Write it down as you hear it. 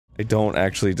I don't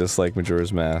actually dislike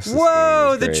Majora's Mask. This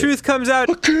Whoa, the truth comes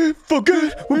out. I can't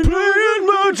forget we're playing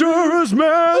Majora's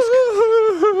Mask.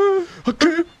 I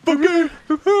can't forget.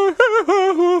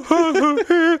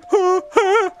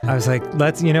 I was like,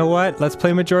 you know what? Let's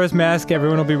play Majora's Mask.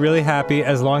 Everyone will be really happy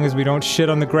as long as we don't shit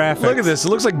on the graphics. Look at this. It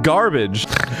looks like garbage.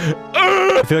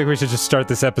 I feel like we should just start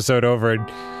this episode over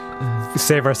and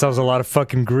save ourselves a lot of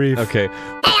fucking grief. Okay.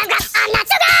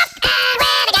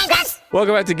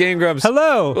 Welcome back to Game Grumps.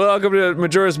 Hello! Welcome to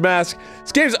Majora's Mask.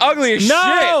 This game's ugly as shit!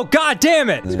 No! God damn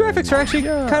it! These graphics are actually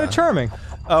kind of charming.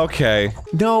 Okay.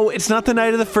 No, it's not the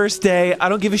night of the first day. I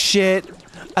don't give a shit.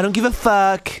 I don't give a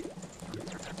fuck.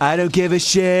 I don't give a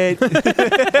shit.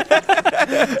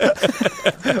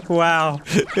 Wow.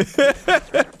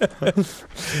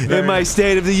 In my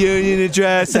State of the Union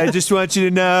address, I just want you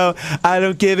to know, I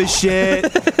don't give a shit.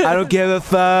 I don't give a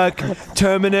fuck.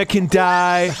 Termina can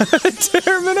die.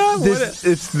 Termina? This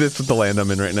is the land I'm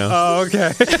in right now. Oh,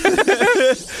 okay.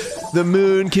 The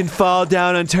moon can fall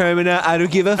down on Termina. I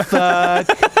don't give a fuck.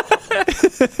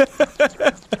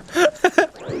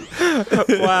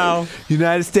 Wow.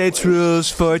 United States rules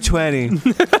 420.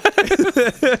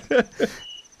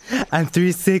 I'm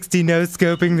 360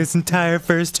 no-scoping this entire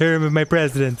first term of my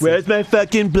presidency. Where's my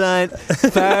fucking blunt?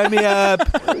 Fire me up.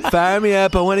 Fire me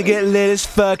up. I want to get lit as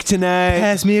fuck tonight.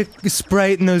 Pass me a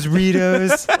Sprite and those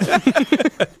Ritos.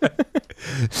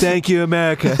 Thank you,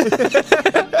 America.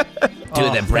 To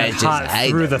the precious hot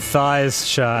item. through the thighs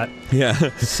shot. Yeah.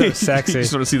 So sexy. You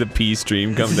just want to see the pee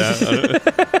stream come down.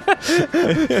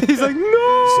 He's like,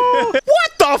 no!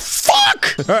 What the fuck?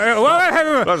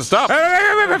 Stop.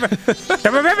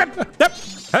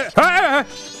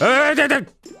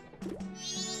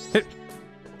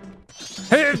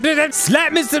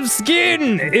 Slap me some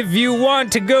skin if you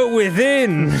want to go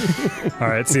within.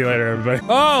 Alright, see you later, everybody.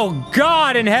 Oh,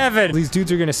 God in heaven! These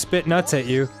dudes are gonna spit nuts at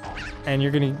you, and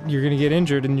you're gonna get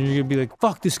injured, and you're gonna be like,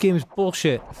 fuck, this game is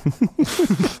bullshit.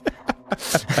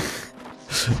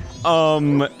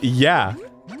 Yeah.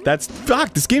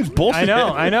 Fuck, this game's bullshit.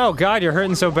 I know, God, you're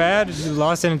hurting so bad, you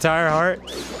lost an entire heart.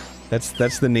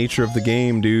 That's the nature of the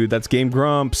game, dude. That's Game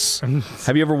Grumps.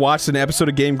 Have you ever watched an episode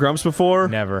of Game Grumps before?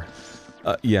 Never.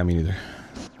 Yeah, me neither.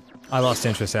 I lost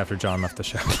interest after John left the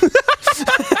show.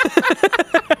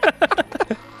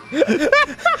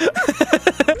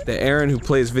 The Arin who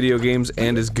plays video games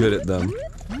and is good at them.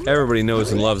 Everybody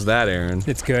knows and loves that Arin.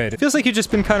 It's good. It feels like you've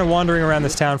just been kind of wandering around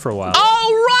this town for a while.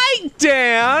 Alright,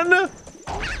 Dan!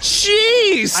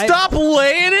 Jeez, stop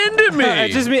laying into me! I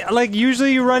just mean, like,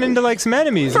 usually you run into, like, some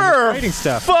enemies and you're fighting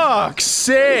stuff. Fuck's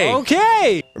sake!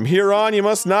 Okay! From here on, you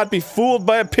must not be fooled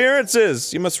by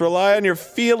appearances. You must rely on your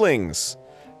feelings.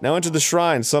 Now enter the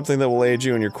shrine. Something that will aid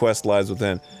you in your quest lies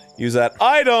within. Use that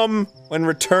item when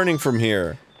returning from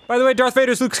here. By the way, Darth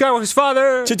Vader's Luke Skywalker's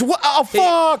father! Oh,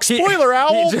 fuck! Spoiler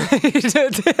owl!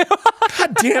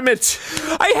 God damn it!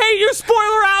 I hate you,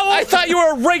 spoiler owl! I thought you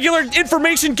were a regular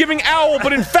information-giving owl,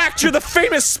 but in fact you're the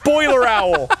famous spoiler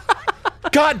owl!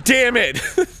 God damn it!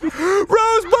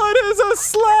 Rosebud is a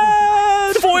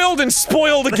sled! Foiled and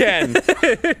spoiled again!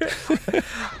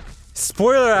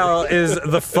 Spoiler owl is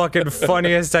the fucking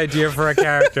funniest idea for a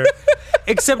character.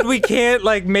 Except we can't,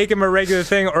 like, make him a regular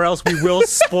thing, or else we will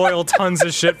spoil tons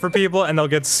of shit for people, and they'll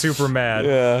get super mad.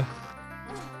 Yeah.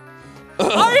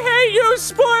 I hate you,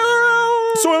 spoiler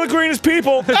owl! Soylent Green is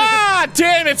people! Ah,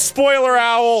 damn it, spoiler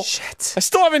owl! Shit. I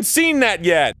still haven't seen that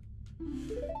yet!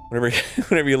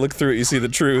 Whenever you look through it, you see the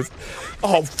truth.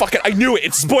 Oh, fuck it, I knew it!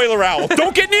 It's spoiler owl!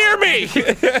 Don't get near me!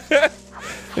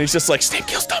 And he's just like, Snape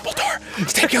kills Dumbledore!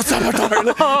 Snape kills Dumbledore!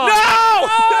 No!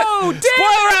 Oh, damn!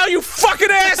 Spoiler owl, you fucking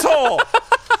asshole!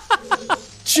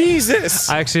 Jesus!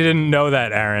 I actually didn't know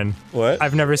that, Arin. What?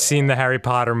 I've never seen the Harry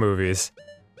Potter movies.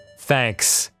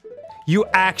 Thanks. You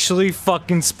actually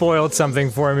fucking spoiled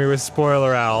something for me with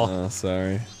Spoiler Owl. Oh,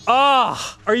 sorry.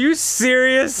 Oh, are you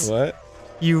serious? What?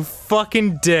 You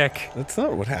fucking dick. That's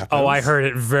not what happened. Oh, I heard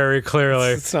it very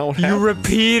clearly. That's not what You happens.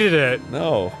 repeated it.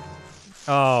 No.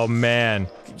 Oh, man.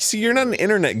 See, you're not an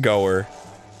internet goer.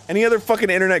 Any other fucking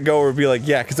internet goer would be like,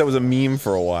 yeah, because that was a meme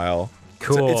for a while.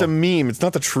 Cool. It's a meme, it's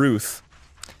not the truth.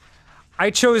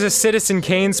 I chose a Citizen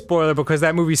Kane spoiler because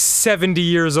that movie's 70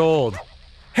 years old.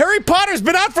 Harry Potter's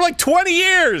been out for like 20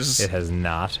 years! It has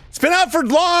not. It's been out for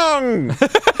long!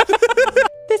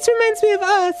 This reminds me of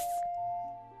us.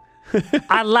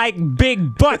 I like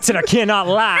big butts and I cannot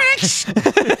lie. It's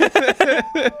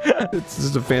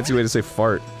just a fancy way to say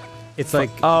fart. It's like,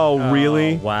 oh,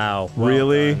 really? Wow.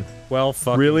 Really? Well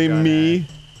fucking Really, done, me? Aaron.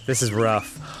 This is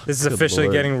rough. This is officially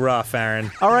Lord. getting rough, Arin.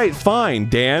 Alright, fine,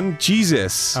 Dan.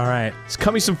 Jesus. Alright. Just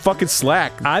cut me some fucking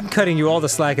slack. I'm cutting you all the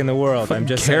slack in the world. I'm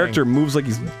just Character moves like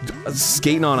he's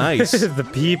skating on ice. the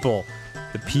people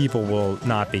will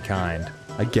not be kind.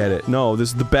 I get it. No, this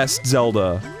is the best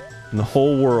Zelda in the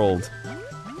whole world.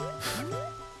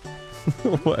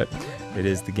 What? It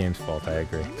is the game's fault, I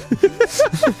agree.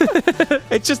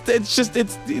 It's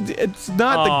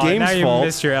not the game's now you fault.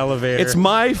 missed your elevator. It's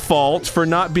my fault for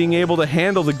not being able to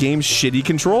handle the game's shitty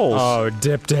controls. Oh,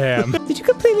 dip damn. Did you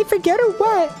completely forget or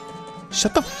what?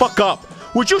 Shut the fuck up!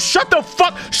 Would you shut the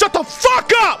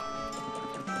fuck up?!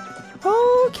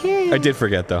 Okay. I did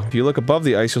forget though. If you look above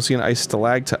the ice, you'll see an ice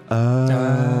stalactite.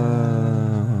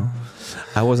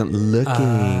 I wasn't looking.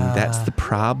 That's the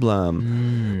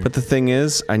problem. But the thing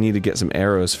is, I need to get some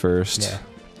arrows first. Yeah.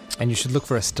 And you should look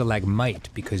for a stalagmite,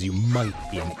 because you might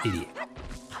be an idiot.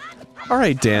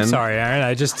 Alright, Dan. Sorry, Arin,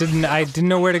 I didn't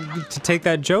know where to take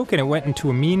that joke, and it went into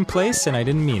a mean place, and I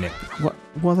didn't mean it.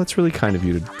 Well, that's really kind of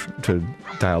you to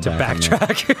dial back.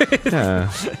 Backtrack. Yeah.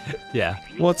 Yeah.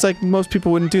 Well, it's like most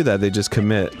people wouldn't do that. They just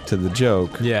commit to the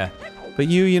joke. Yeah. But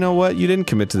you know what? You didn't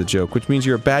commit to the joke, which means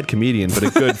you're a bad comedian, but a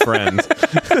good friend.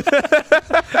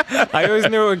 I always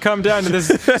knew it would come down to this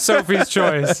Sophie's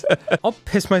choice. I'll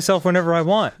piss myself whenever I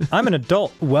want. I'm an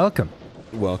adult. Welcome.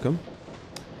 Welcome.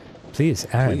 Please,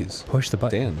 Arin, Please. push the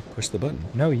button. Dan, push the button.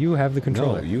 No, you have the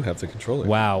controller. No, you have the controller.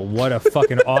 Wow, what a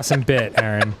fucking awesome bit,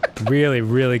 Arin. Really,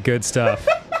 really good stuff.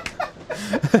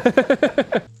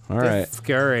 Alright. It's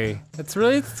scary. It's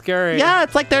really scary. Yeah,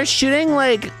 it's like they're shooting,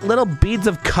 like, little beads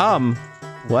of cum.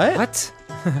 What? What?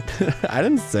 I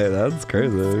didn't say that. That's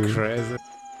crazy. Crazy.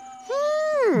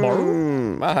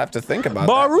 I'll have to think about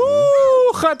that.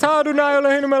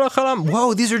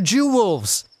 Whoa, these are Jew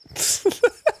wolves.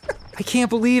 I can't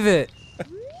believe it.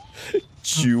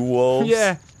 Jew wolves?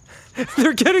 Yeah.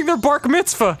 They're getting their bar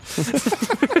mitzvah.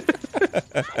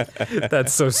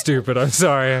 That's so stupid, I'm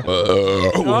sorry.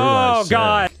 Oh,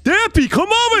 God. Dappy, come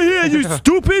over here, you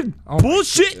stupid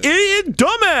bullshit idiot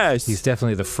dumbass! He's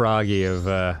definitely the Froggy of,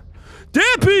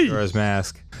 Dappy! Majora's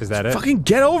Mask. Is that it? Fucking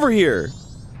get over here!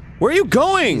 Where are you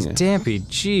going? Dampy,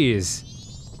 jeez.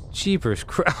 Jeepers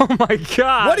oh my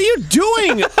God. What are you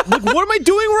doing? Like, what am I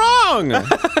doing wrong?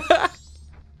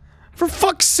 For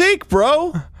fuck's sake,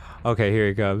 bro! Okay, here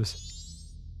he comes.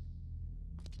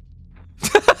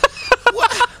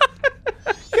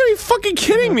 Are you fucking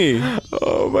kidding me?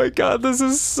 Oh my God, this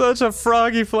is such a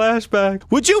Froggy flashback.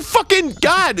 Would you fucking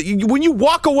God? When you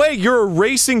walk away, you're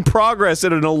erasing progress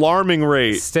at an alarming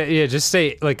rate. Yeah, just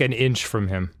stay like an inch from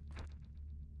him.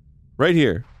 Right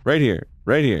here, right here,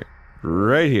 right here,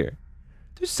 right here.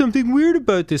 There's something weird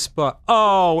about this spot.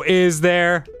 Oh, is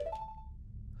there?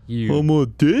 You. I'm a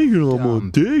digging, I'm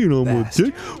a digging, I'm a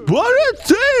digging. What a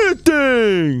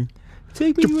thing!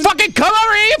 Take me. You fucking come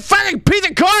over here, you fucking piece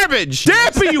of garbage!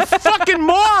 Dappy, you fucking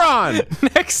moron!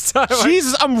 Next time.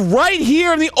 Jesus, I'm right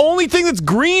here. I'm the only thing that's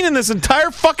green in this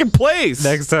entire fucking place.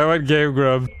 Next time on Game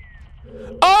Grumps.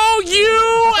 Oh,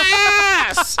 you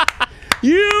ass!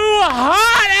 You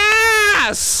hot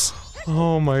ass!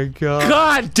 Oh my God.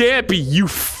 God, Dappy, you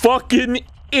fucking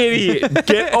idiot!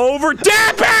 Get over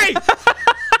Dappy!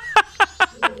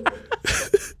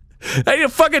 Hey, you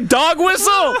fucking dog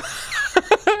whistle!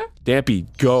 Dappy,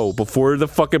 go before the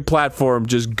fucking platform.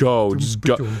 Just go, just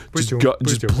go,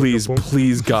 just please,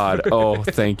 please, God. Oh,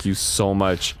 thank you so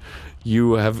much.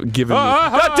 You have given me.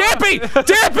 Dappy,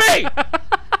 Dappy!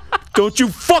 Don't you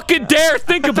fucking dare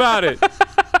think about it.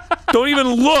 Don't even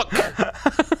look.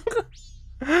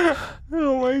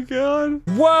 Oh my God.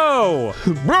 Whoa!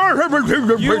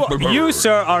 You,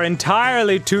 sir, are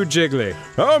entirely too jiggly.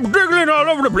 I'm jiggling all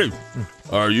over the place.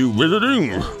 Are you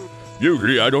visiting?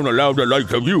 Usually I don't allow the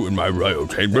like of you in my royal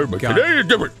chamber, but God. today is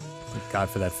different. Thank God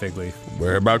for that fig leaf.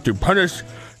 We're about to punish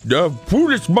the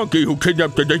foolish monkey who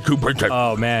kidnapped the Deku princess.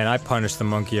 Oh man, I punish the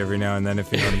monkey every now and then,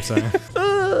 if you know what I'm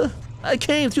saying. I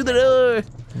came through the door.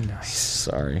 Nice.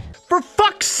 Sorry. For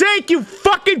fuck's sake, you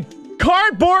fucking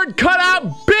cardboard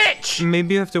cutout bitch!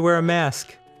 Maybe you have to wear a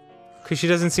mask. Because she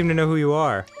doesn't seem to know who you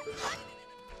are.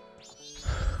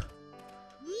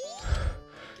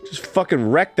 Just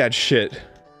fucking wreck that shit.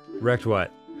 Wrecked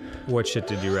what? What shit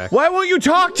did you wreck? Why won't you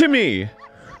talk to me?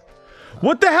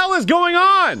 What the hell is going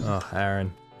on? Oh, Arin.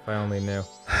 If I only knew.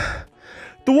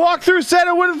 The walkthrough said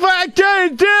it would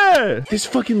did. This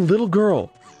fucking little girl.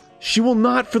 She will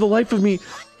not, for the life of me,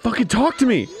 fucking talk to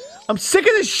me. I'm sick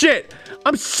of this shit.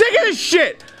 I'm sick of this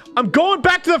shit. I'm going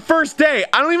back to the first day.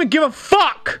 I don't even give a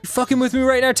fuck. You fucking with me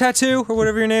right now, Tattoo? Or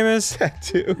whatever your name is?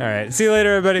 Tattoo. Alright, see you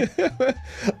later, everybody. All the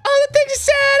things you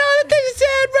said,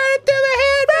 run it through my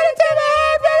head, run it through my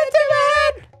head, run it through my head, run it through my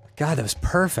head. God, that was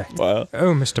perfect. Wow.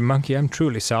 Oh, Mr. Monkey, I'm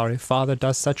truly sorry. Father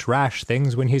does such rash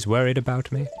things when he's worried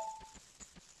about me.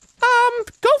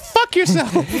 Go fuck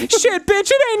yourself. Shit,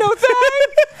 bitch, it ain't no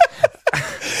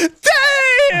thing!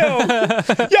 Damn!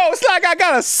 Yo, it's like I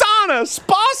got a sauna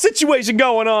spa situation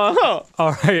going on, huh?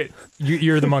 Alright,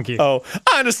 you're the monkey. Oh,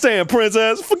 I understand,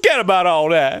 princess. Forget about all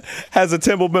that. Has the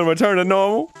temple been returned to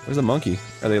normal? Where's the monkey?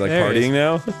 Are they like There he partying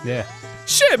now? Yeah.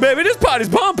 Shit, baby, this party's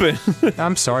pumping.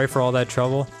 I'm sorry for all that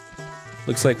trouble.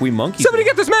 Looks like we monkeys. Somebody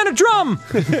get this man a drum!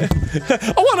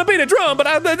 I wanna beat a drum,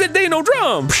 but they ain't no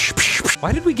drum.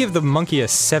 Why did we give the monkey a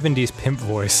 70s pimp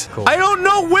voice? Cool. I don't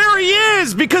know where he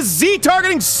is because Z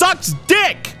targeting sucks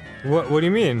dick. What do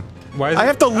you mean? Why is I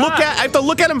have to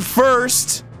look at him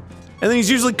first, and then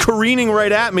he's usually careening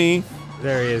right at me.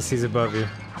 There he is, he's above you.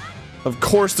 Of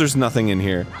course there's nothing in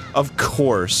here. Of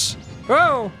course.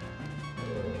 Whoa!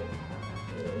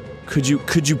 Could you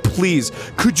please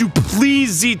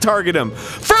Z target him?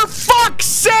 For fuck's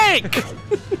sake!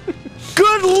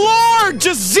 Good lord,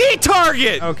 just Z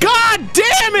target! Okay. God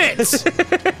damn it!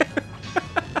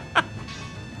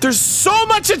 There's so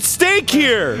much at stake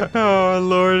here! Oh,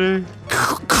 lordy.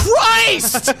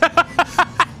 Christ!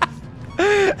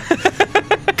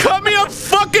 Cut me a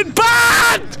fucking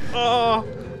bond! Oh,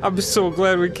 I'm so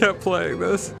glad we kept playing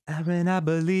this. Arin, I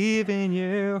believe in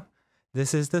you.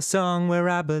 This is the song where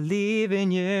I believe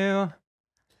in you.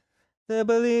 The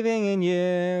believing in you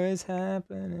is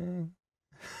happening.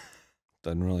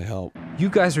 Doesn't really help. You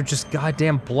guys are just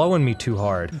goddamn blowing me too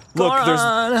hard. Look,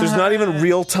 there's not even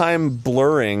real-time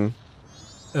blurring.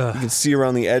 Ugh. You can see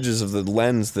around the edges of the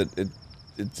lens that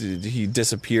he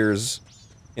disappears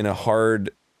in a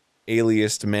hard,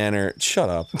 aliased manner. Shut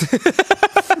up.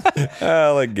 I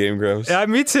like Game Grumps. Yeah,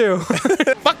 me too.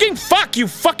 Fucking fuck, you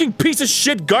fucking piece of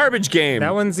shit garbage game!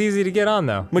 That one's easy to get on,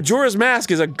 though. Majora's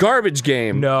Mask is a garbage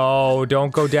game. No,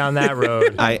 don't go down that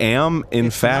road. I am, in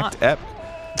fact,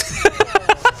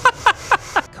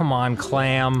 Come on,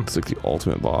 Clam. It's like the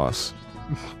ultimate boss.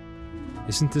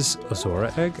 Isn't this a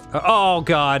Zora egg? Oh,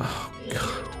 God.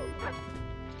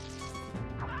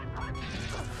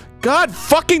 God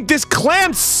fucking, this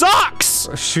clam sucks!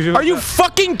 Shoot it. Are you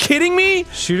fucking kidding me?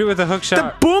 Shoot it with a hook The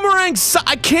shot. boomerang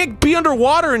I can't be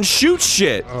underwater and shoot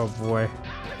shit. Oh, boy.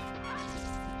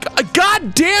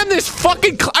 God damn this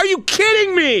fucking are you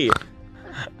kidding me?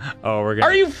 Oh, we're gonna-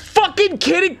 Are you fucking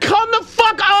kidding? Come the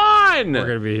fuck on! We're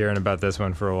gonna be hearing about this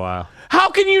one for a while. How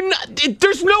can you not-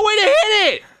 there's no way to hit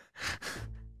it!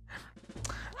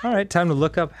 Alright, time to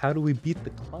look up how do we beat the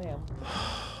clam.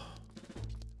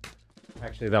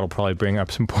 Actually, that'll probably bring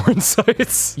up some porn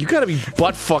sites. You gotta be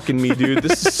butt fucking me, dude.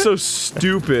 This is so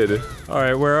stupid.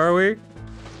 Alright, where are we?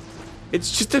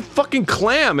 It's just a fucking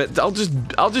clam. I'll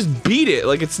just beat it.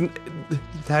 Like it's.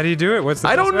 How do you do it? What's the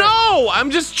I best don't way? know. I'm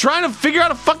just trying to figure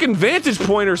out a fucking vantage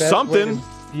point or Best something. way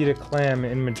to beat a clam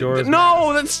in Majora's Mask.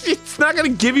 No, it's not gonna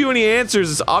give you any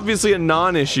answers. It's obviously a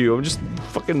non-issue. I'm just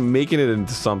fucking making it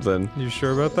into something. You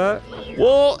sure about that?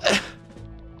 Well,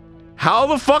 how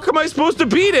the fuck am I supposed to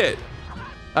beat it?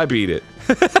 I beat it.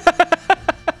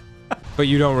 But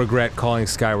you don't regret calling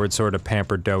Skyward Sword a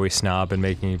pampered doughy snob and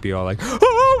making it be all like,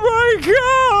 oh my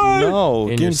god! No,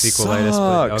 In your sequelitis,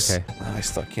 but okay. I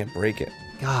still can't break it.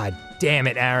 God damn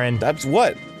it, Arin. That's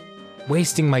what?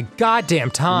 Wasting my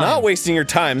goddamn time. Not wasting your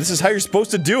time. This is how you're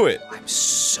supposed to do it. I'm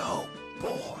so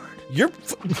bored. You're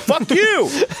fuck you.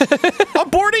 I'm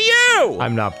bored of you.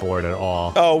 I'm not bored at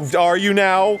all. Oh, are you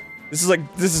now? This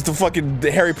is the fucking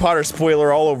Harry Potter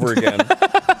spoiler all over again.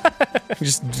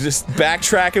 just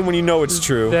backtracking when you know it's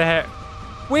true.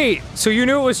 Wait, so you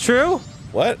knew it was true?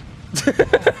 What?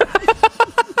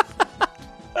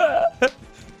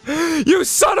 You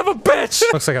son of a bitch!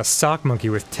 Looks like a sock monkey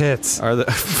with tits. Are the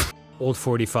Old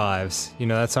 45s. You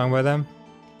know that song by them?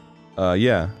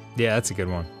 yeah. Yeah, that's a good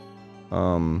one.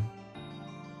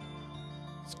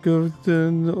 Let's go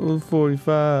to the old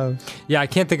 45. Yeah, I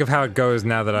can't think of how it goes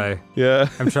now that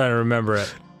I'm trying to remember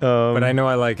it. But I know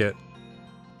I like it.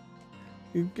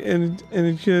 And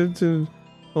it goes to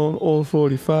on old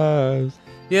 45s.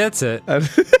 Yeah, that's it.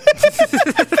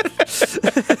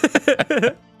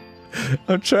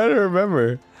 I'm trying to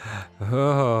remember.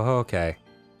 Oh, okay.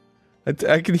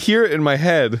 I can hear it in my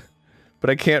head, but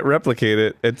I can't repleplicate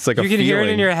it. It's like a feeling. You can hear it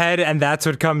in your head, and that's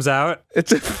what comes out?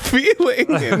 It's a feeling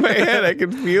in my head. I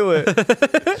can feel it.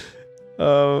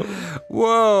 Whoa,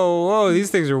 whoa,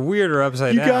 these things are weird or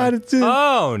upside down. You got it, dude.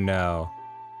 Oh, no.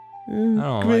 I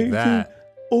don't like that.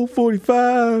 Old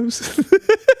 45s.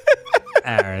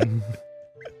 Arin.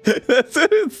 That's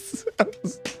what it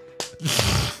sounds.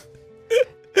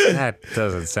 That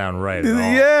doesn't sound right at all.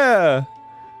 Yeah.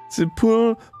 So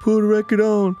put the record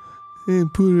on.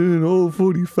 and put it in old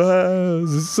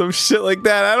 45s, some shit like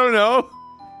that. I don't know.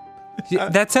 Yeah,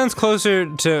 that sounds closer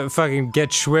to fucking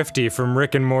Get Swifty from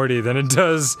Rick and Morty than it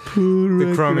does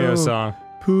the Chromeo song.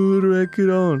 Put a record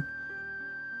on.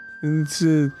 And it's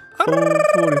old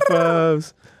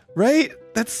 45s. Right?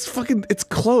 That's fucking, it's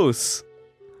close.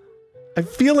 I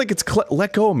feel like it's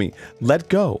let go of me. Let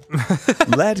go.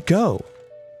 Let go.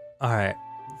 Alright.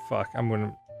 Fuck, I'm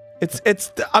gonna...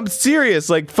 I'm serious,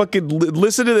 like, fucking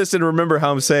listen to this and remember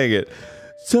how I'm saying it.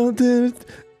 Something,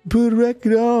 put a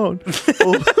record on.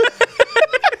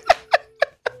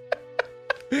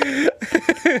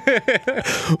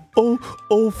 Oh,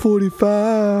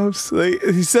 45s. Like,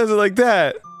 he says it like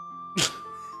that.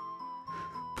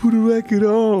 Put a record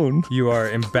on. You are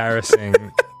embarrassing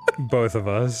both of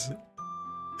us.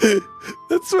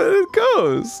 That's what it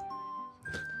goes.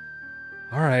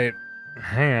 Alright,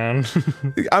 hang on.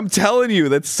 I'm telling you,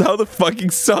 that's how the fucking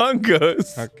song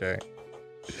goes. Okay.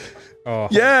 Oh.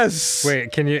 Yes!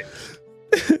 Wait, can you...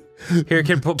 Here,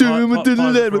 can pause it for 1 second.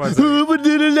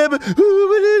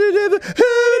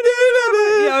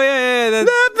 Yeah,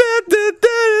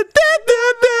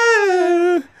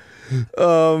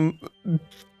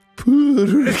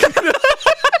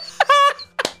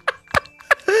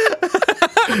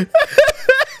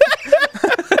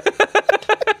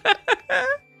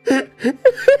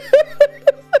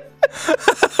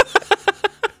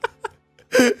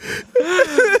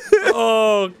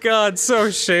 oh god, so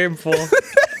shameful.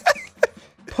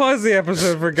 Pause the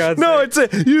episode for God's sake. No, it's a,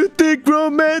 you think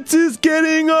romance is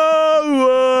getting old,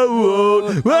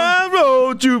 I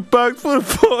wrote jukebox for the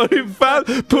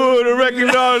 45, put a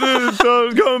record on and the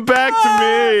song's coming back to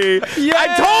me. Yes!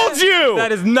 I told you!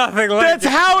 That is nothing like That's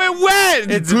how it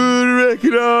went! It's put a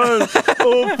record on,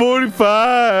 old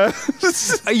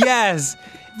 45. Yes!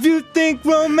 If you think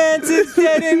romance is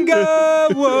dead and go,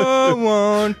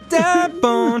 won't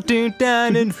do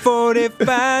down in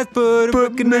 45, put a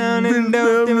record down and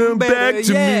don't back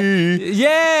to me.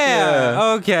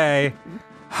 Yeah! Okay.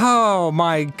 Oh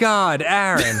my god,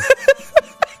 Arin.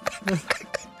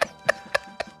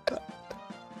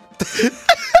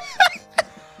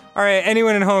 Alright,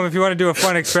 anyone at home, if you want to do a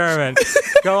fun experiment,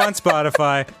 go on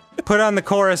Spotify, put on the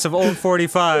chorus of Old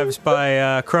 45s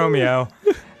by Chromeo,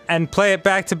 and play it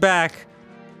back to back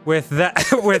with that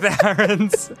with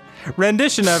Arin's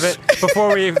rendition of it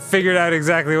before we figured out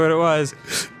exactly what it was,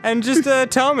 and just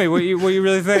tell me what you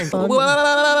really think.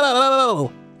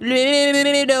 Whoa!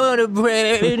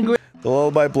 The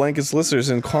lullaby blankets listeners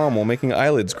in calm while making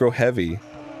eyelids grow heavy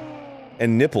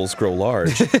and nipples grow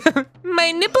large.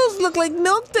 My nipples look like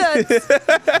milk duds.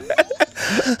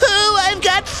 Oh, I've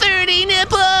got 30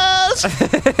 nipples!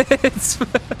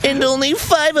 And only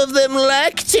 5 of them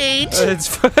lactate.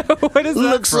 What is that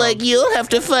Looks from? like you'll have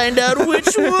to find out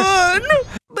which one.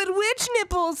 But which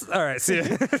nipples? Alright, see ya.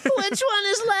 Which one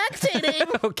is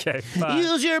lactating? Okay, fine.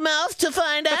 Use your mouth to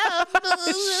find out.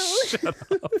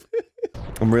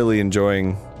 I'm really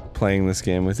enjoying playing this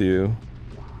game with you.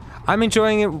 I'm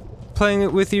enjoying it, playing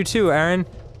it with you too, Arin.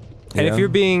 And Yeah. if you're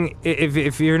being,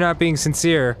 if you're not being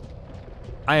sincere,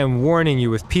 I am warning you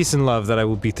with peace and love that I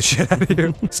will beat the shit out of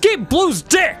you. Skate Blues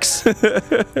dicks!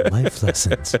 Life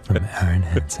lessons from Arin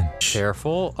Hansen.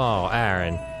 Careful. Oh,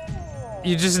 Arin.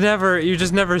 You just never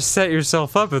set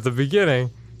yourself up at the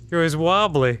beginning. You're always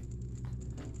wobbly.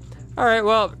 Alright,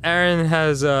 well, Arin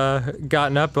has,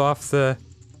 gotten up off the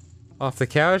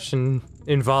couch and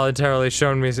involuntarily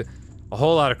shown me a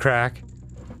whole lot of crack.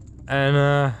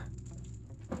 And,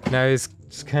 now he's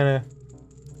just kinda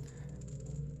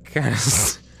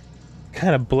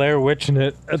Blair Witching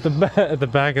it at the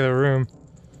back of the room.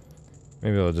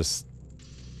 Maybe we'll just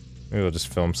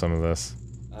film some of this.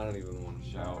 I don't even want to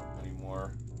shout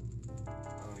anymore. I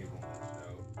don't even want to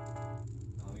shout. I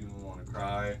don't even want to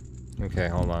cry. Okay,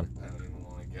 hold on. I don't even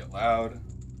want to get loud.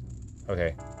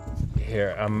 Okay,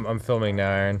 here I'm filming now,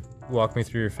 Arin. Walk me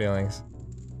through your feelings.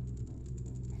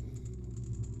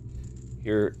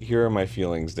 Here are my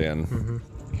feelings, Dan.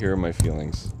 Here are my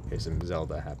feelings. Here's some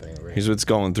Zelda happening over here. Here's what's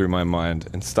going through my mind,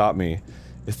 and stop me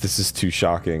if this is too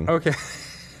shocking. Okay.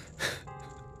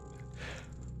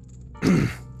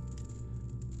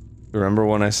 Remember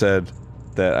when I said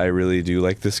that I really do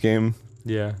like this game?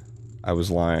 Yeah. I was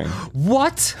lying.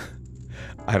 What?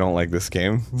 I don't like this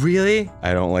game. Really?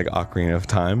 I don't like Ocarina of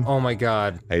Time. Oh my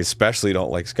god. I especially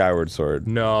don't like Skyward Sword.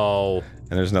 No.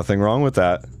 And there's nothing wrong with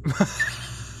that.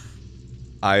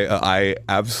 I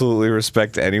absolutely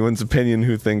respect anyone's opinion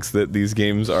who thinks that these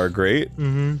games are great.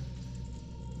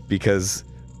 Because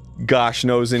gosh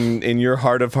knows in your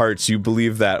heart of hearts you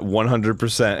believe that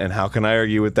 100%, and how can I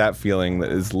argue with that feeling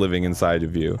that is living inside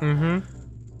of you?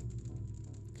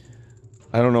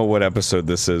 I don't know what episode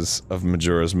this is of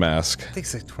Majora's Mask. I think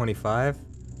it's like 25.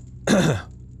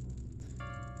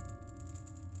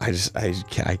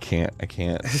 I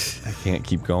can't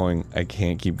keep going. I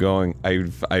can't keep going.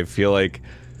 I feel like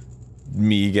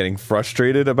me getting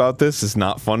frustrated about this is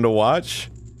not fun to watch.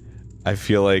 I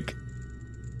feel like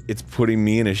it's putting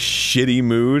me in a shitty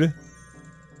mood.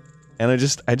 And I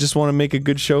just want to make a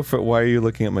good show for- why are you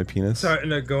looking at my penis? Sorry,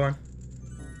 no, go on.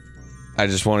 I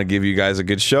just want to give you guys a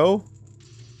good show.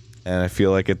 And I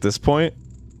feel like at this point,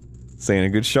 this ain't a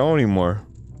good show anymore.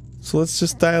 So let's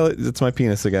just dial it. It's my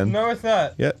penis again. No, it's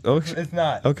not. Yeah, oh, It's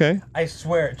not. okay. I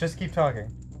swear, just keep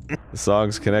talking. The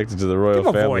song's connected to the royal Give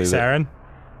a family. voice, that- Arin.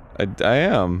 I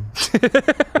am.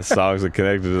 The songs are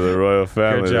connected to the royal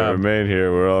family that job. remain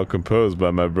here were all composed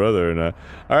by my brother and I.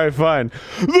 Alright, fine.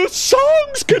 The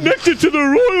songs connected to the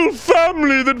royal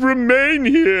family that remain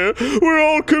here were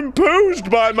all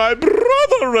composed by my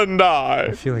brother and I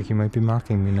I. feel like you might be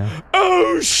mocking me now.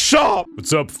 Oh, shop!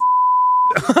 What's up,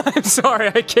 I'm sorry,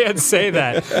 I can't say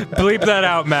that. Bleep that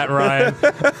out, Matt Ryan.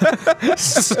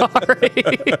 Sorry.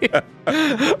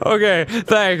 Okay,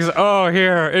 thanks. Oh,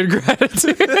 here, in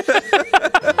gratitude.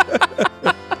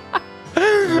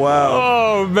 Wow.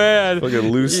 Oh, man. Look at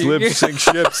loose lips sink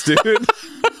ships, dude.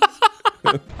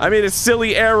 I made a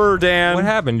silly error, Dan. What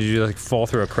happened? Did you, like, fall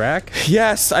through a crack?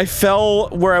 Yes, I fell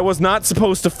where I was not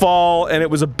supposed to fall, and it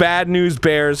was a bad news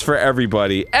bears for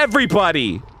everybody.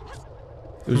 Everybody!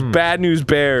 It was bad news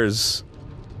bears.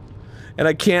 And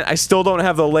I still don't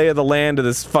have the lay of the land of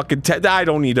this fucking I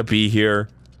don't need to be here.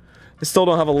 I still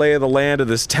don't have a lay of the land of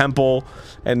this temple,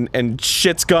 and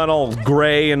shit's gone all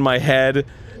gray in my head,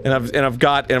 and I've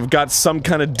got some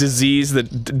kind of disease that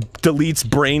deletes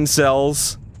brain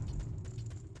cells.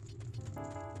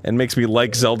 And makes me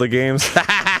like Zelda games.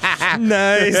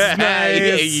 Nice,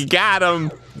 nice. You got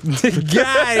him.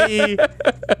 Guy.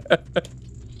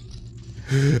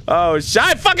 Oh, I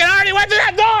fucking already went to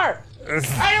that door! I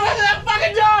already went to that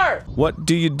fucking door! What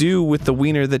do you do with the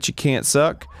wiener that you can't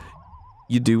suck?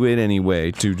 You do it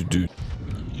anyway.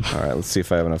 Alright, let's see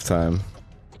if I have enough time.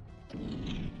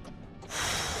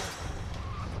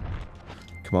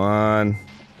 Come on.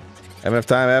 I have enough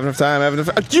time, I have enough time, I have enough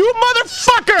time. You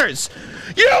motherfuckers!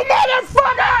 You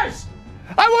motherfuckers!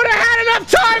 I would've had enough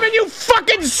time and you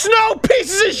fucking snow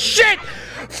pieces of shit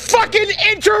fucking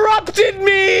interrupted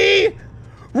me!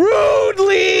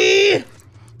 Rudely!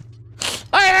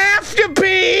 I have to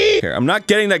be! Here, I'm not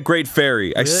getting that great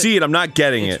fairy. I see it, I'm not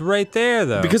getting It's it. right there,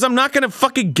 though. Because I'm not gonna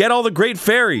fucking get all the great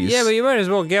fairies. Yeah, but you might as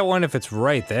well get one if it's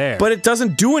right there. But it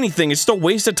doesn't do anything, it's still a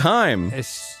waste of time.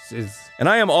 It's And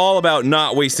I am all about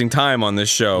not wasting time on this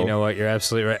show. you know what, you're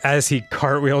absolutely right. As he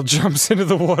cartwheel jumps into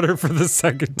the water for the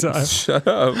second time. Shut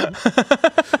up.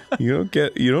 You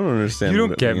don't understand You what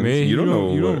don't it get means. me. You don't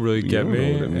know You don't what- really you get don't know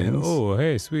me. what it means. Oh,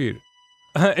 hey, sweet.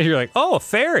 And you're like, oh, a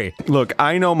fairy. Look,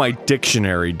 I know my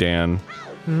dictionary, Dan.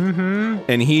 Mm-hmm.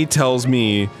 And he tells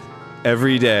me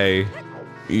every day,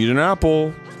 eat an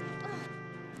apple.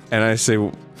 And I say,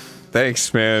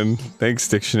 thanks, man. Thanks,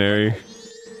 dictionary.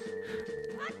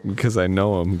 Because I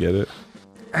know him, get it?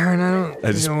 Arin,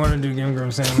 I just- don't want to do Game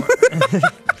Grumps anymore.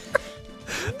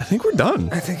 I think we're done.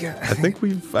 I think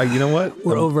we've, you know what?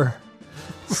 We're over.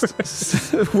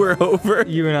 We're over.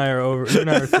 You and I are over. You and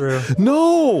I are through.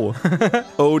 No!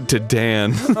 Ode to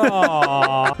Dan.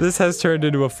 Aww. This has turned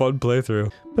into a fun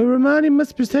playthrough. But Romani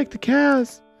must protect the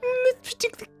cows. Let's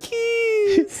protect the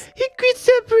kids. Hey, Chris,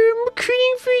 I'm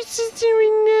recruiting for a sister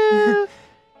right now.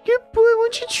 Your boy,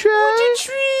 won't you try? Won't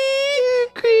you try?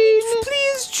 Great.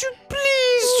 Please try.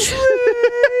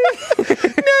 No,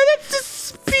 that's the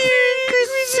spirit, Chris.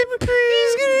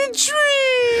 He's gonna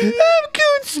try. I'm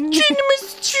going straight to my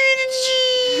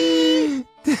strategy.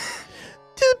 To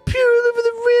the pier all over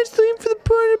the ranch, looking for the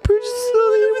part I purchased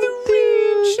slowly over the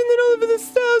ranch, and then all over the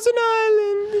Thousand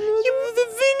Island, and all over the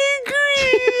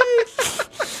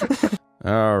vinaigrette.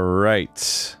 All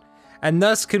right. And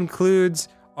thus concludes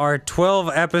our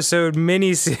 12-episode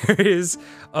mini-series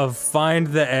of Find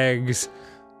the Eggs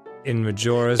in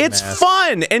Majora's It's Mask.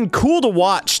 fun and cool to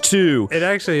watch too. It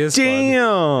actually is fun.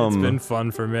 Damn. It's been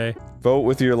fun for me. Vote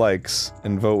with your likes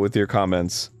and vote with your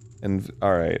comments. And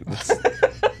all right,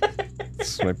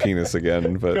 it's my penis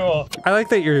again, but I like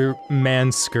that your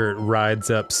man skirt rides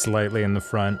up slightly in the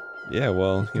front. yeah,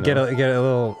 well, you know, Get a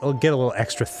little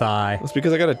extra thigh. it's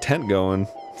because I got a tent going.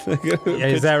 Yeah,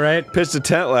 is that right? Pitched a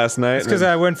tent last night. It's because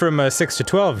I went from 6 to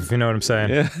 12, if you know what I'm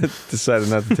saying. yeah, decided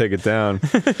not to take it down.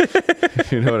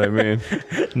 You know what I mean?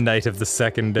 Night of the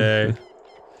second day.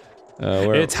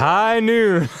 Where, It's high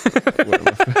noon.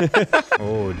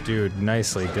 Oh, dude,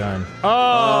 nicely done. Oh,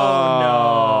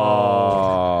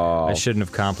 no. I shouldn't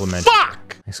have complimented. Fuck!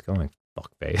 Nice going,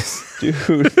 fuckface.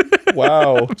 Dude,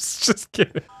 wow. I'm just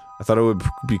kidding. I thought it would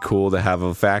be cool to have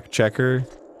a fact checker.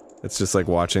 It's just like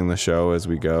watching the show as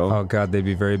we go. Oh god, they'd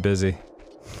be very busy.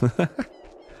 So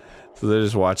they're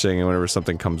just watching, and whenever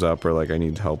something comes up, or like I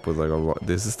need help with like a,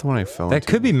 is this the one I fell That into?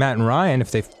 could be Matt and Ryan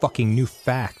if they fucking knew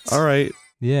facts. Alright.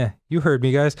 Yeah, you heard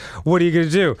me, guys. What are you gonna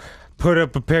do? Put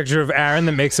up a picture of Arin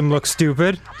that makes him look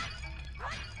stupid?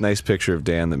 Nice picture of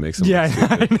Dan that makes him Yeah,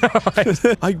 look I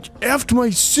know. I effed my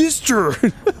sister!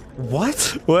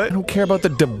 What? What? I don't care about the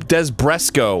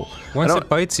Desbresco. Once it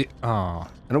bites you- oh.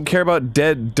 I don't care about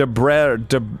Debrerico.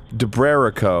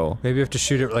 Maybe you have to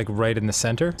shoot it like right in the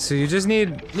center? So you just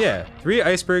need, yeah, 3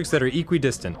 icebergs that are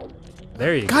equidistant.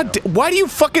 There you go. Why do you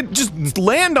fucking just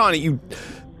land on it, you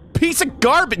piece of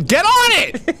garbage? Get on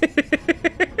it!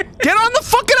 Get on the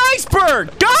fucking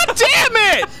iceberg! God damn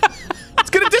it! It's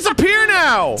gonna disappear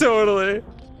now! Totally.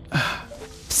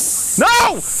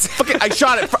 No! Fucking, I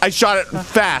shot it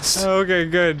fast. Okay,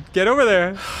 good. Get over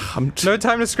there. No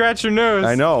time to scratch your nose.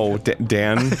 I know,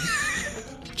 Dan.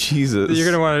 Jesus. You're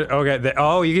gonna want to, okay,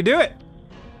 oh, you can do it!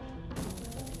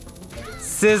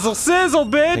 Sizzle, sizzle,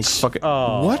 bitch! Thanks, fucking-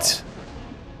 Oh. What?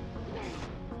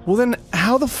 Well then,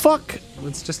 how the fuck?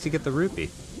 It's just to get the rupee.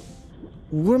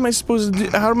 What am I supposed to do?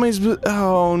 How am I supposed-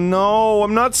 Oh no,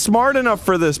 I'm not smart enough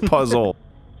for this puzzle.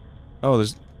 Oh,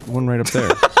 there's one right up there.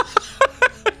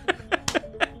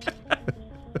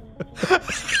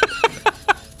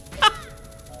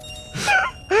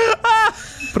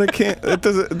 But I can't, it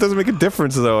doesn't make a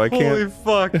difference though, I can't. Holy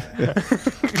fuck.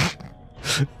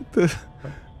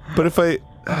 But if I-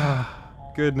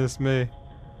 Goodness me.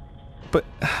 But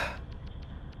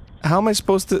how am I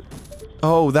supposed to?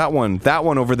 Oh, that one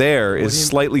over there is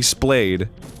slightly splayed.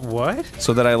 What?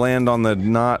 So that I land on the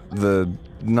not the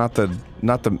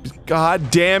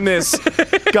God damn this!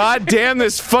 God damn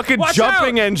this fucking Watch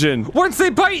jumping out! engine! Once they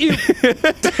bite you!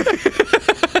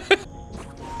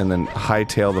 And then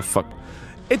hightail the fuck.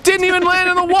 It didn't even land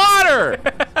in the water!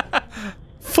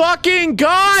 Fucking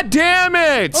god damn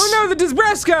it! Oh no, the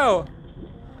Desbresco!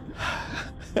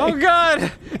 Oh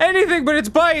god! Anything but its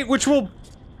bite, which will-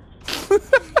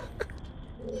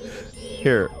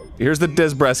 Here's the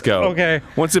Desbresco. Okay.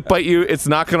 Once it bite you, it's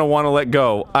not gonna want to let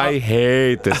go. I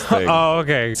hate this thing. Oh,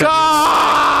 okay.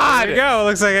 God! There you go,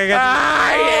 looks like I got-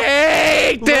 I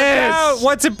hate Look out! this!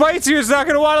 Once it bites you, it's not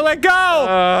gonna want to let go!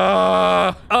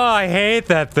 Oh, I hate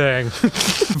that thing.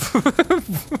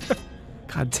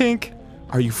 God, Tink.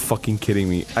 Are you fucking kidding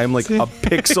me? I'm like a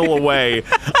pixel away.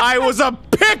 I was a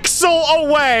pixel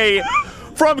away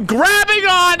from grabbing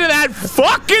onto that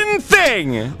fucking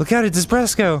thing! Look out, it's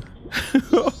Desbresco.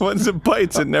 Once it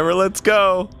bites, it never lets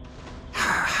go.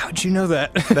 How'd you know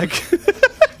that?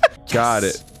 Got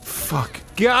it. Fuck.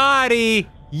 Gotti!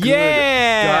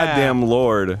 Yeah! Goddamn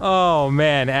lord. Oh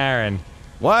man, Arin.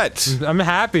 What? I'm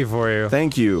happy for you.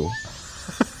 Thank you.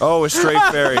 Oh, a stray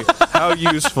fairy. How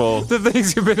useful. The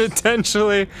things you've been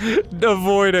intentionally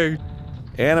avoiding.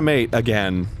 Animate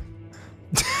again.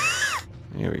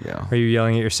 Here we go. Are you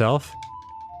yelling at yourself?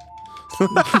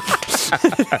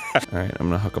 Alright, I'm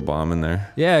gonna huck a bomb in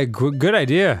there. Yeah, good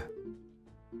idea.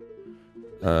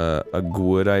 A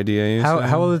good idea, you say?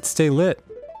 How will it stay lit?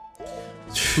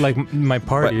 Like my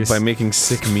parties. By making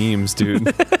sick memes, dude.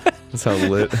 That's how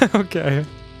lit. Okay.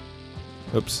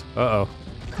 Oops. Uh-oh.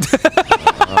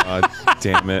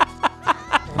 Damn it.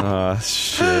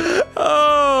 Shit.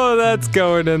 Oh, that's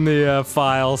going in the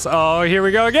files. Oh, here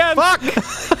we go again. Fuck!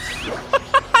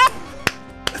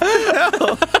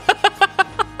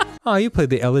 Oh, you played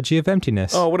the Elegy of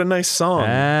Emptiness. Oh, what a nice song.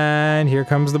 And here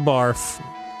comes the barf.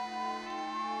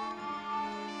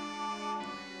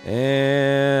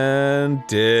 And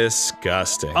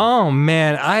disgusting. Oh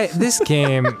man, this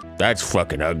game. That's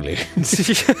fucking ugly.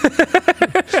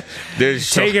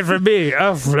 This Take it from me,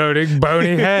 a floating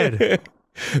bony head.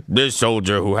 This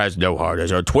soldier who has no heart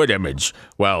is a twin image.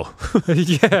 Well,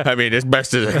 Yeah. I mean, as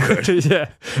best as I could. Yeah.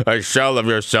 A shell of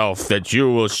yourself that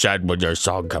you will shed when your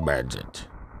song commands it.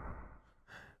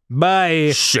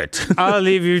 Bye. Shit. I'll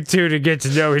leave you two to get to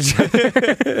know each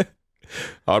other.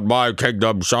 On my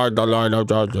kingdom, shine the line of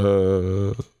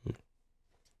the.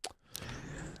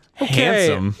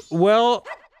 Handsome. Well,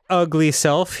 ugly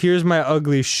self, here's my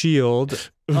ugly shield.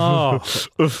 Oh.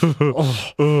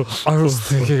 I was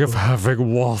thinking of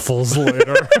having waffles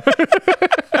later.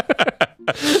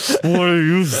 What do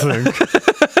you think?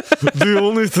 The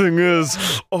only thing is,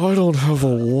 I don't have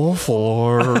a waffle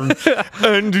arm.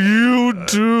 And you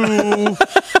do.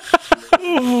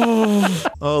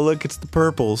 Oh, look, it's the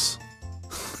purples.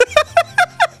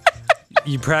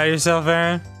 You proud of yourself,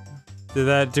 Arin? Did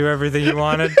that do everything you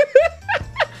wanted?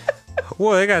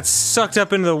 Whoa, they got sucked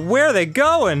up into the. Where are they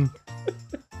going?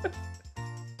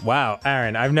 Wow,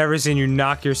 Arin, I've never seen you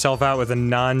knock yourself out with a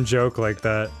non-joke like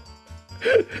that.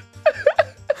 I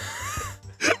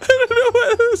don't know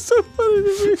why that was so funny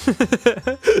to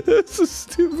me. That's so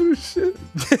stupid as shit.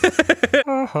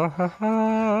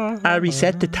 I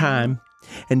reset the time.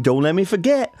 And don't let me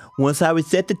forget, once I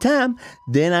reset the time,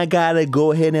 then I gotta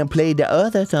go ahead and play the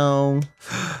other song.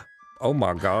 Oh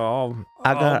my god.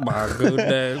 I got- Oh my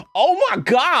goodness. Oh my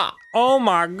god! Oh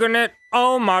my goodness.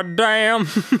 Oh my damn.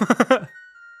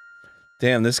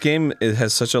 Damn, this game, it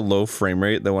has such a low frame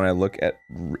rate that when I look at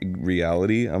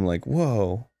reality, I'm like,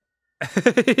 whoa.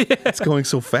 It's going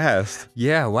so fast.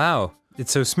 Yeah, wow.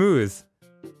 It's so smooth.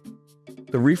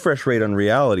 The refresh rate on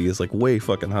reality is like way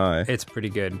fucking high. It's pretty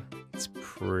good. It's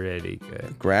pretty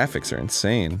good. Graphics are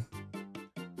insane.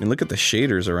 I mean, look at the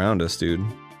shaders around us, dude.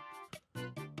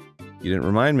 You didn't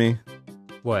remind me.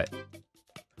 What?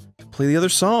 Play the other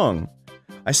song.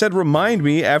 I said remind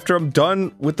me after I'm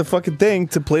done with the fucking thing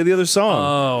to play the other song.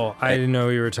 Oh, I didn't know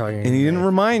you were talking. And you didn't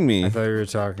remind me. I thought you were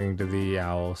talking to the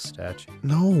owl statue.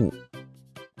 No.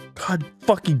 God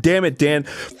fucking damn it, Dan.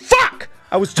 Fuck!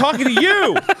 I was talking to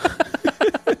you!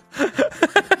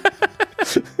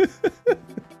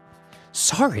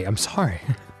 Sorry, I'm sorry.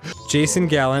 Jason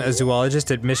Gallant, a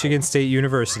zoologist at Michigan State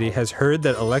University, has heard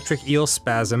that electric eels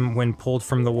spasm when pulled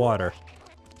from the water.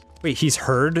 Wait, he's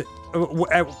heard?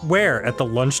 At where? At the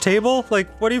lunch table? Like,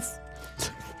 what do you...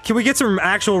 Can we get some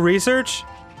actual research?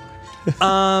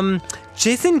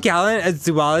 Jason Gallant, a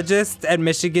zoologist at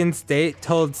Michigan State,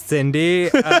 told Cindy...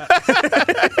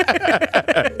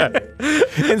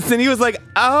 And Cindy was like,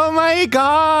 oh my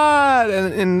god!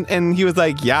 And he was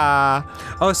like, yeah.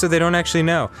 Oh, so they don't actually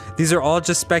know. These are all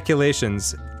just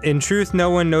speculations. In truth, no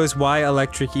one knows why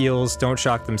electric eels don't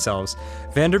shock themselves.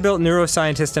 Vanderbilt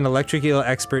neuroscientist and electric eel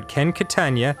expert Ken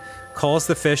Catania calls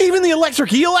the fish... Even the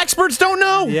electric eel experts don't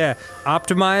know! Yeah,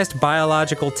 optimized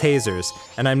biological tasers.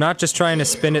 And I'm not just trying to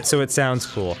spin it so it sounds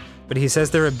cool, but he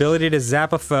says their ability to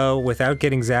zap a foe without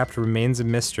getting zapped remains a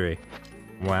mystery.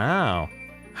 Wow.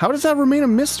 How does that remain a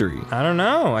mystery? I don't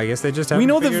know. I guess they just haven't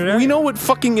figured it out. We know what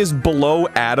fucking is below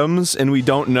atoms, and we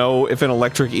don't know if an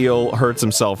electric eel hurts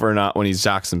himself or not when he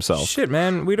zocks himself. Shit,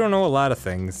 man, we don't know a lot of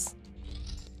things.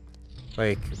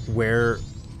 Like, where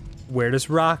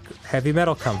does rock, heavy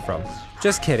metal come from?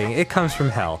 Just kidding, it comes from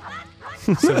hell.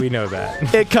 So we know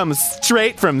that. It comes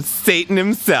straight from Satan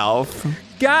himself.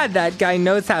 God, that guy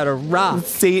knows how to rock.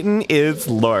 Satan is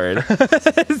Lord.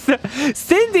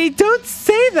 Cindy, don't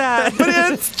say that! But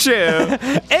it's true.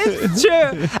 It's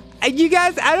true. You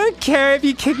guys, I don't care if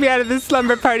you kick me out of this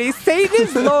slumber party. Satan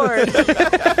is Lord.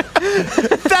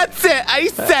 That's it.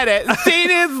 I said it.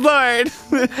 Satan is Lord.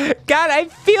 God, I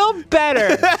feel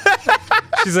better.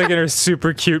 She's like in her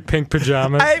super cute pink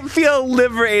pajamas. I feel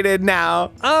liberated now.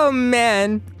 Oh,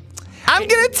 man. I'm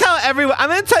gonna tell everyone. I'm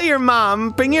gonna tell your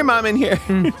mom. Bring your mom in here.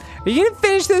 Are you gonna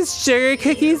finish those sugar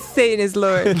cookies? Satan is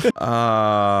Lord.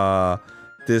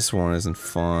 This one isn't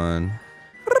fun.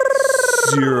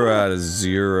 0 out of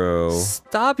 0.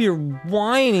 Stop your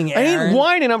whining, Arin. I ain't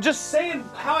whining. I'm just saying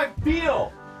how I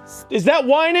feel. Is that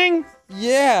whining?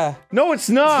 Yeah. No, it's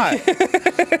not.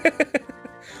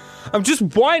 I'm just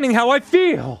whining how I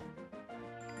feel.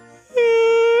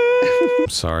 I'm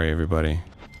sorry, everybody.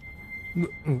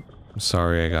 I'm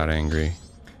sorry I got angry.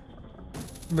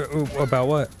 About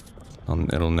what?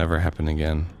 It'll never happen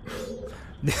again.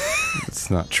 It's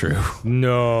not true.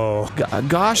 No.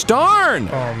 Gosh darn!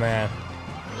 Oh, man.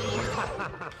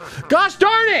 Gosh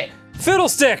darn it!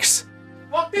 Fiddlesticks!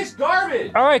 Fuck this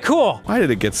garbage! Alright, cool. Why did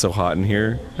it get so hot in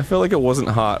here? I feel like it wasn't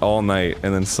hot all night,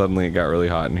 and then suddenly it got really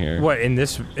hot in here. What, in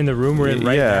the room we're in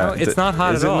right now? It's not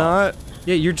hot at all. Is it not?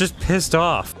 Yeah, you're just pissed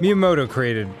off. Miyamoto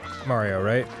created Mario,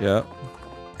 right? Yeah.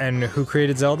 And who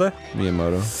created Zelda?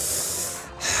 Miyamoto.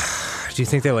 Do you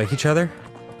think they like each other?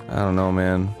 I don't know,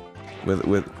 man. But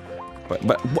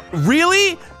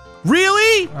really?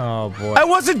 Really? Oh boy. I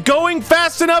wasn't going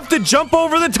fast enough to jump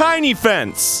over the tiny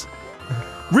fence.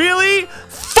 Really?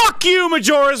 Fuck you,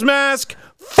 Majora's Mask!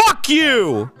 Fuck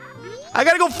you! I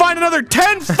gotta go find another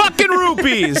 10 fucking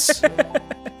rupees!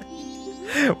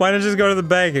 Why not just go to the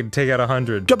bank and take out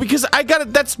 100? Because I gotta,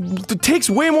 it takes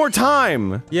way more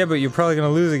time. Yeah, but you're probably gonna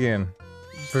lose again.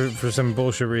 For some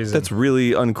bullshit reason. That's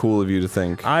really uncool of you to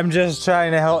think. I'm just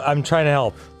trying to help. I'm trying to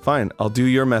help. Fine, I'll do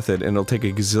your method and it'll take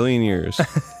a gazillion years.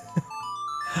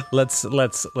 Let's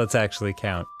actually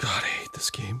count. God, I hate this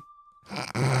game.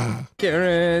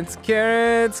 Carrots,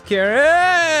 carrots,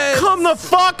 carrots! Come the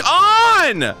fuck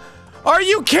on! Are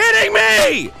you kidding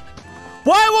me?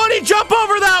 Why won't he jump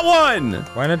over that one?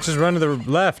 Why not just run to the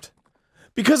left?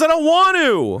 Because I don't want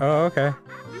to! Oh, okay.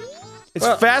 It's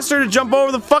faster to jump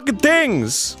over the fucking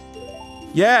things!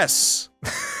 Yes!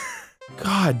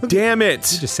 God damn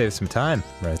it! You just saved some time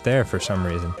right there for some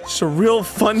reason. It's a real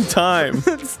fun time.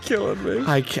 It's killing me.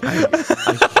 I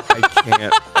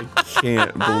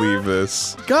can't believe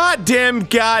this. God damn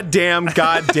it, god damn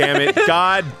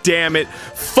it.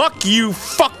 Fuck you,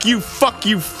 fuck you, fuck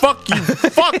you, fuck you,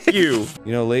 fuck you!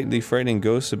 You know, lately frightening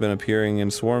ghosts have been appearing in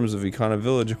swarms of Ikana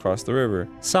village across the river.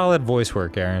 Solid voice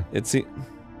work, Arin. It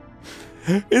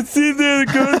seems that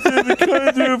the ghosts of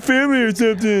Ikana are a family or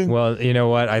something. Well, you know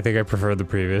what? I think I prefer the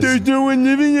previous. There's no one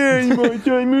living there anymore,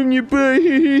 so I'm moving your butt.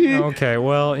 Okay,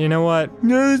 well, you know what?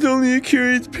 Now there's only a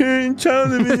curious parent and child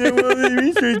living there while they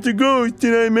research the ghost,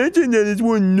 and I mentioned that it's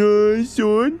one nice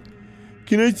sword.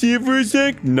 Can I see it for a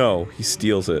sec? No, he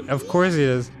steals it. Of course he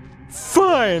is.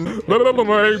 Fine! Oh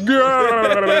my god!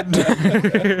 Oh my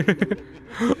god!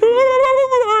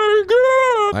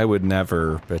 I would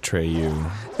never betray you.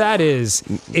 That is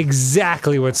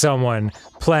exactly what someone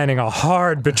planning a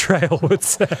hard betrayal would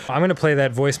say. I'm gonna play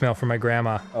that voicemail for my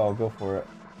grandma. Oh, go for it.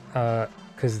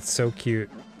 Cause it's so cute.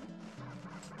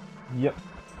 Yep.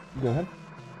 Go ahead.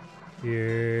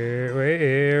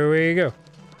 Here we go.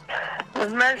 The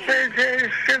message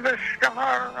is to the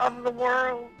star of the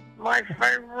world, my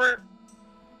favorite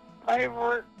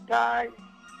guy.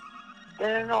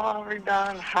 Daniel, I'll be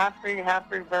done. Happy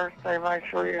birthday, my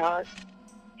sweetheart.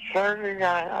 39.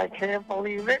 I can't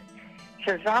believe it,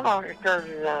 since I'm only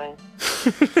 39.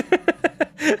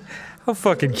 How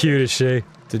fucking cute is she?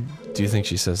 Do you think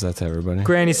she says that to everybody?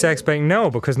 Granny Saxbank,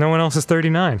 no, because no one else is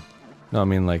 39. No, I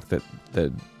mean like that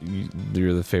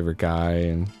you're the favorite guy,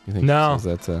 and you think No. she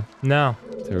says that to No.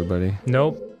 everybody?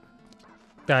 Nope.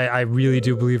 I really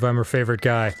do believe I'm her favorite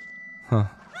guy. Huh.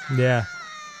 Yeah.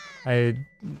 Well,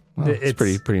 it's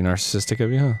pretty narcissistic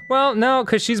of you, huh? Well, no,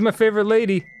 because she's my favorite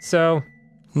lady, so...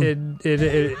 Well,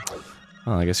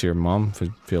 I guess your mom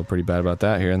would feel pretty bad about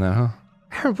that, hearing that, huh?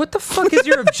 Aaron, what the fuck is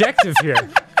your objective here?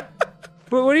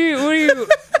 What are you,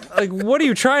 like, what are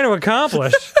you trying to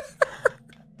accomplish?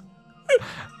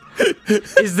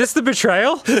 Is this the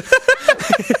betrayal?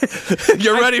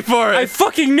 You're ready for it! I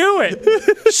fucking knew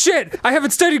it! Shit, I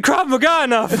haven't studied Krav Maga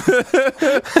enough!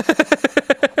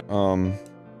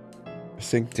 I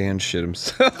think Dan shit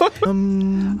himself.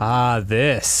 Ah,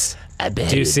 this.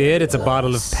 Do you see it? It's a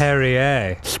bottle of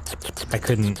Perrier. I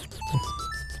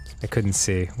couldn't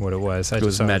see what it was. It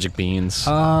was magic beans.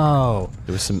 Oh.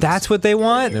 It was some. That's what they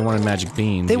want? They wanted magic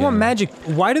beans. They want magic.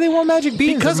 Why do they want magic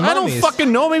beans? Because I don't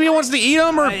fucking know. Maybe he wants to eat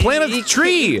them or plant a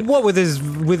tree. What, with his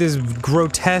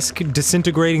grotesque,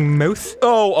 disintegrating mouth?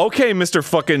 Oh, okay, Mr.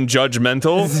 fucking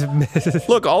judgmental.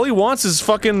 Look, all he wants is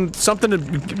fucking something to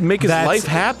make his life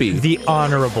happy. The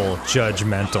honorable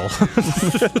judgmental.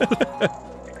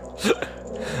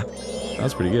 That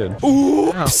was pretty good.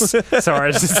 Oops!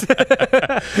 Sorry.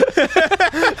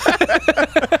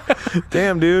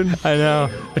 Damn, dude. I know.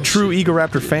 A true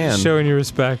Egoraptor fan. Showing you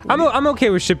respect. I'm okay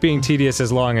with shit being tedious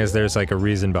as long as there's like a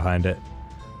reason behind it.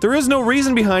 There is no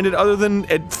reason behind it other than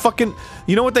it fucking.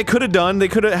 You know what they could have done? They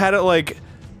could have had it like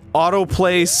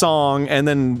autoplay song and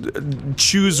then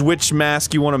choose which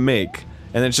mask you want to make,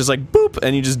 and then it's just like boop,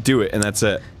 and you just do it, and that's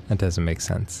it. That doesn't make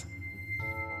sense.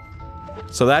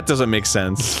 So that doesn't make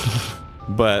sense.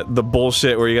 But the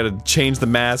bullshit where you gotta change the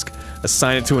mask,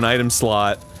 assign it to an item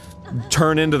slot,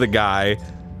 turn into the guy,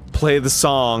 play the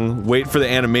song, wait for the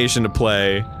animation to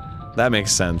play, that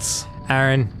makes sense.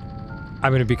 Arin,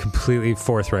 I'm gonna be completely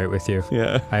forthright with you.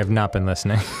 Yeah. I have not been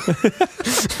listening.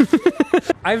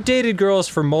 I've dated girls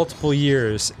for multiple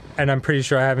years, and I'm pretty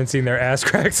sure I haven't seen their ass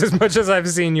cracks as much as I've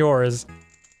seen yours.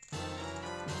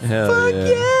 Hell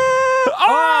yeah.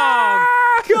 Oh,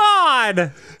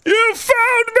 God! You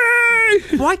found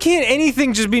me! Why can't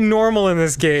anything just be normal in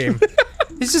this game?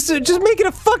 It's just make it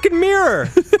a fucking mirror!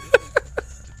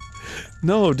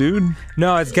 No, dude.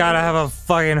 No, it's gotta have a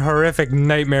fucking horrific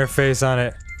nightmare face on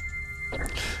it.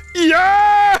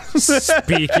 Yes!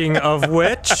 Speaking of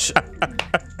which...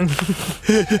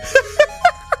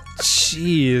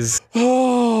 Jeez.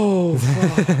 Oh,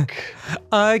 fuck.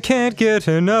 I can't get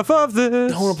enough of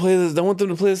this. I want to play this. I want them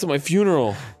to play this at my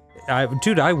funeral.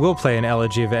 Dude, I will play an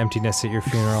elegy of emptiness at your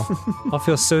funeral. I'll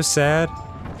feel so sad.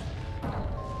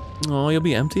 Oh, you'll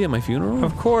be empty at my funeral?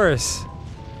 Of course.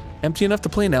 Empty enough to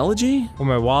play an elegy? Well,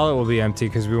 my wallet will be empty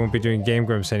because we won't be doing Game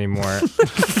Grumps anymore.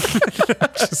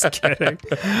 Just kidding.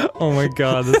 Oh my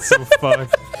god, that's so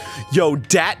fucked. Yo,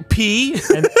 Dat P?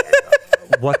 And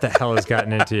what the hell has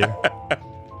gotten into you?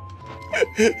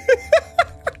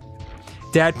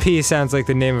 Dat P sounds like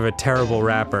the name of a terrible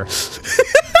rapper.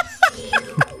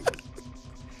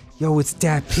 Yo, it's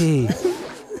Dat P.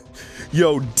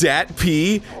 Yo, dat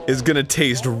pee is gonna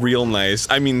taste real nice.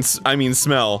 I mean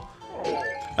smell.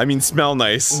 I mean smell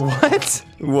nice. What?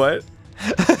 What?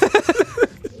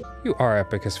 You are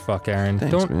epic as fuck, Arin.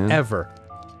 Thanks, Don't man. ever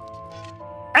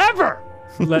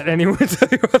let anyone tell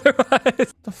you otherwise.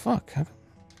 What the fuck?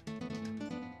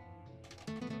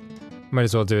 Might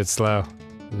as well do it slow.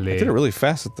 I did it really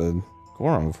fast at the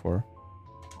Goron before.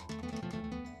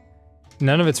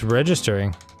 None of it's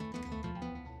registering.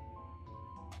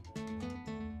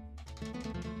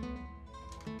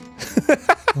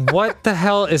 What the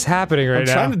hell is happening right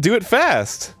now? I'm trying to do it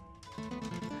fast.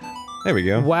 There we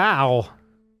go. Wow.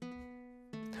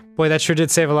 Boy, that sure did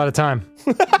save a lot of time.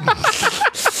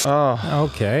 Oh.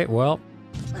 Okay, well.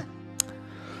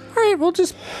 Alright, we'll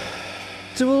just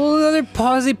do a little other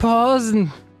pause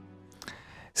and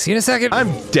see you in a second.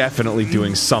 I'm definitely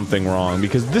doing something wrong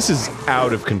because this is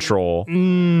out of control.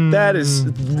 That is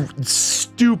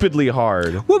stupidly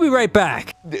hard. We'll be right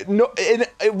back. No, and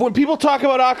when people talk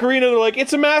about Ocarina, they're like,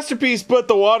 it's a masterpiece, but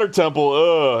the water temple,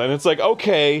 ugh. And it's like,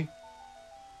 okay.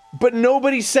 But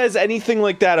nobody says anything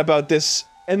like that about this,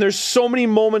 and there's so many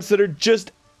moments that are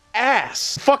just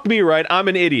ass. Fuck me, right? I'm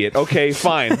an idiot. Okay,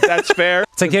 fine. That's fair.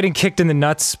 It's like getting kicked in the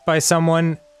nuts by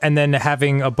someone and then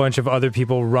having a bunch of other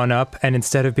people run up, and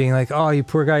instead of being like, oh, you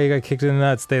poor guy, you got kicked in the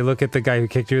nuts, they look at the guy who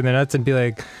kicked you in the nuts and be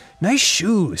like, nice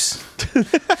shoes.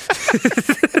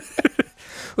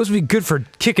 Those would be good for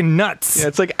kicking nuts. Yeah,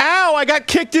 it's like, ow, I got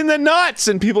kicked in the nuts!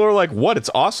 And people are like, what? It's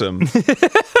awesome.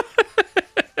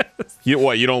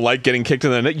 What, you don't like getting kicked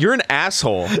in the nuts? You're an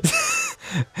asshole.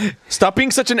 Stop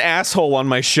being such an asshole on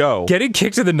my show. Getting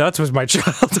kicked in the nuts was my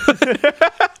childhood.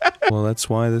 Well, that's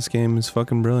why this game is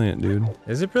fucking brilliant, dude.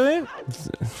 Is it brilliant?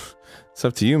 It's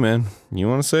up to you, man. You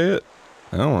want to say it?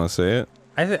 I don't want to say it.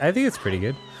 I think it's pretty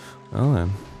good. Well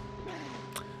then.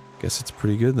 Guess it's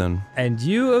pretty good then. And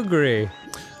you agree.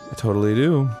 I totally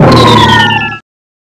do.